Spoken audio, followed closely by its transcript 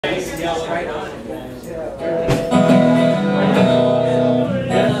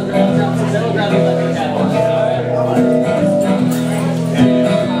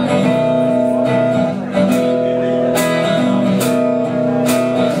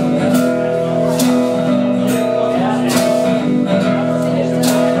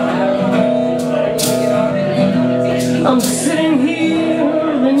I'm sitting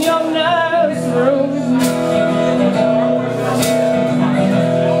here in your nice room.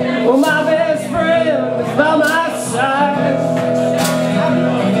 Well, my best friend is by my side.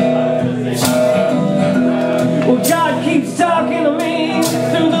 Well, God keeps talking to me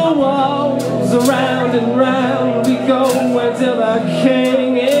through the walls. Around and round we go until the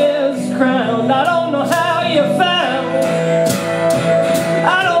king is crowned. I don't know how you found.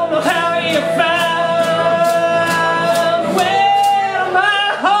 I don't know how you found.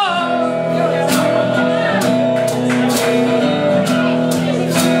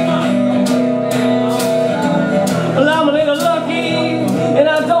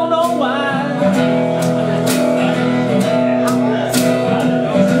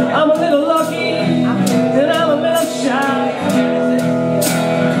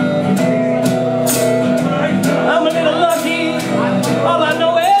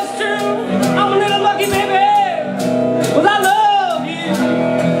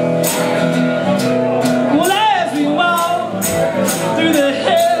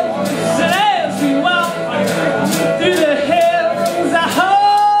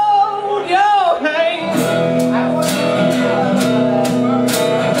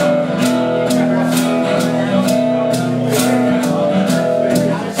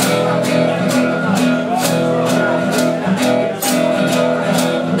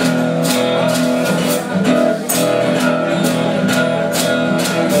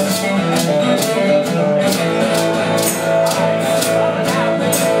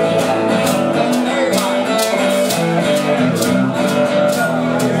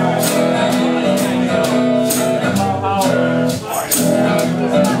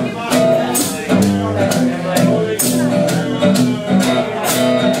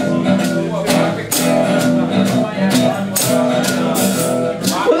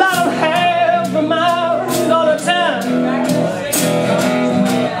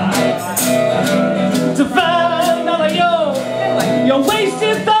 Your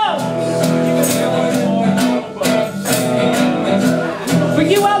wasted